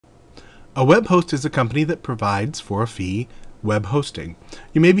A web host is a company that provides, for a fee, web hosting.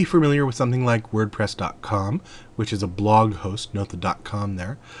 You may be familiar with something like WordPress.com, which is a blog host, note the .com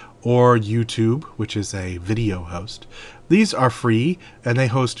there, or YouTube, which is a video host. These are free, and they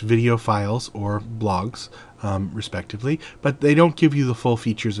host video files or blogs, respectively, but they don't give you the full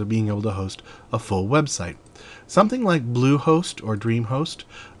features of being able to host a full website. Something like Bluehost or DreamHost,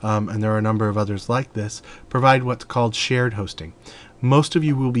 and there are a number of others like this, provide what's called shared hosting. Most of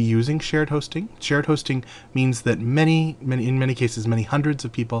you will be using shared hosting. Shared hosting means that in many cases, many hundreds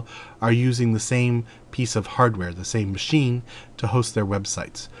of people are using the same piece of hardware, the same machine, to host their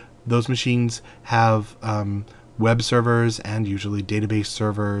websites. Those machines have web servers and usually database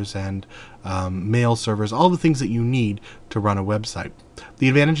servers and mail servers, all the things that you need to run a website. The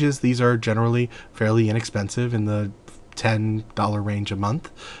advantage is these are generally fairly inexpensive, in the $10 range a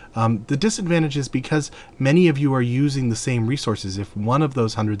month. The disadvantage is because many of you are using the same resources. If one of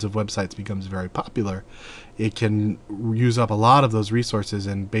those hundreds of websites becomes very popular, it can use up a lot of those resources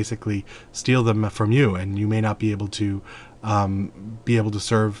and basically steal them from you, and you may not be able to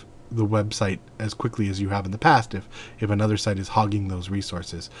serve the website as quickly as you have in the past if another site is hogging those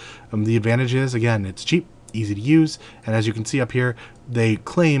resources. The advantage is, again, it's cheap, easy to use, and as you can see up here, they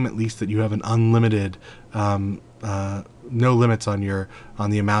claim at least that you have an unlimited no limits on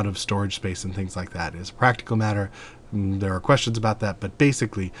the amount of storage space and things like that. As a practical matter, there are questions about that, but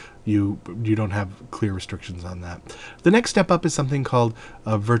basically you don't have clear restrictions on that. The next step up is something called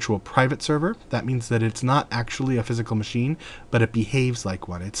a virtual private server. That means that it's not actually a physical machine, but it behaves like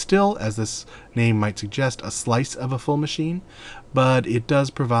one. It's still, as this name might suggest, a slice of a full machine, but it does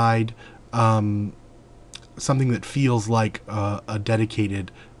provide something that feels like a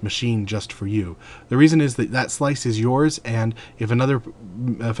dedicated machine just for you. The reason is that that slice is yours, and if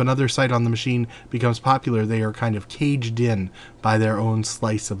another site on the machine becomes popular, they are kind of caged in by their own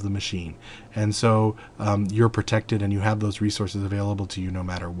slice of the machine, and so you're protected and you have those resources available to you no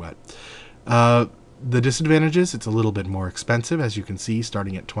matter what. The disadvantages, it's a little bit more expensive, as you can see,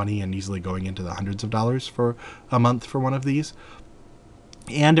 starting at $20 and easily going into the hundreds of dollars for a month for one of these.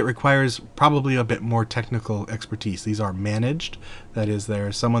 And it requires probably a bit more technical expertise. These are managed. That is,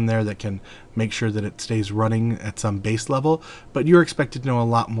 there's someone there that can make sure that it stays running at some base level, but you're expected to know a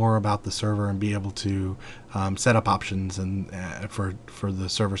lot more about the server and be able to set up options and for the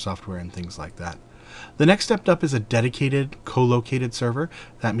server software and things like that. The next step up is a dedicated co-located server.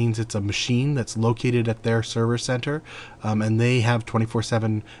 That means it's a machine that's located at their server center, and they have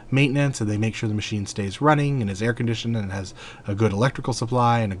 24/7 maintenance, and they make sure the machine stays running and is air conditioned and has a good electrical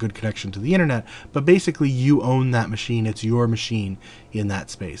supply and a good connection to the internet. But basically you own that machine. It's your machine in that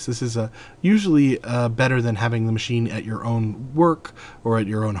space. This is usually better than having the machine at your own work or at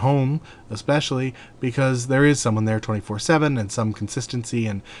your own home, especially because there is someone there 24/7 and some consistency,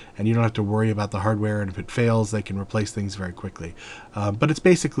 and you don't have to worry about the hardware, and if it fails they can replace things very quickly. But it's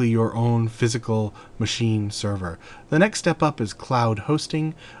basically your own physical machine server. The next step up is cloud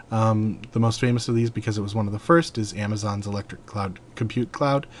hosting. The most famous of these, because it was one of the first, is Amazon's Electric Cloud Compute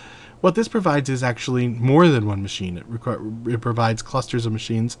Cloud. What this provides is actually more than one machine. It provides clusters of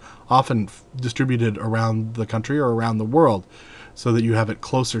machines, often distributed around the country or around the world, so that you have it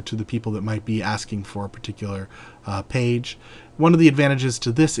closer to the people that might be asking for a particular page. One of the advantages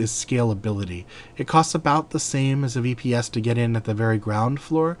to this is scalability. It costs about the same as a VPS to get in at the very ground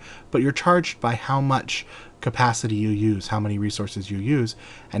floor, but you're charged by how much capacity you use, how many resources you use,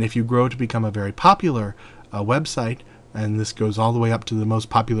 and if you grow to become a very popular website, and this goes all the way up to the most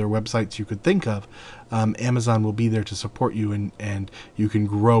popular websites you could think of, Amazon will be there to support you, and you can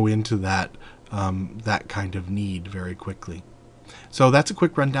grow into that kind of need very quickly. So that's a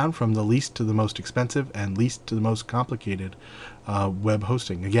quick rundown from the least to the most expensive and least to the most complicated web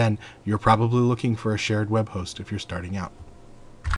hosting. Again, you're probably looking for a shared web host if you're starting out.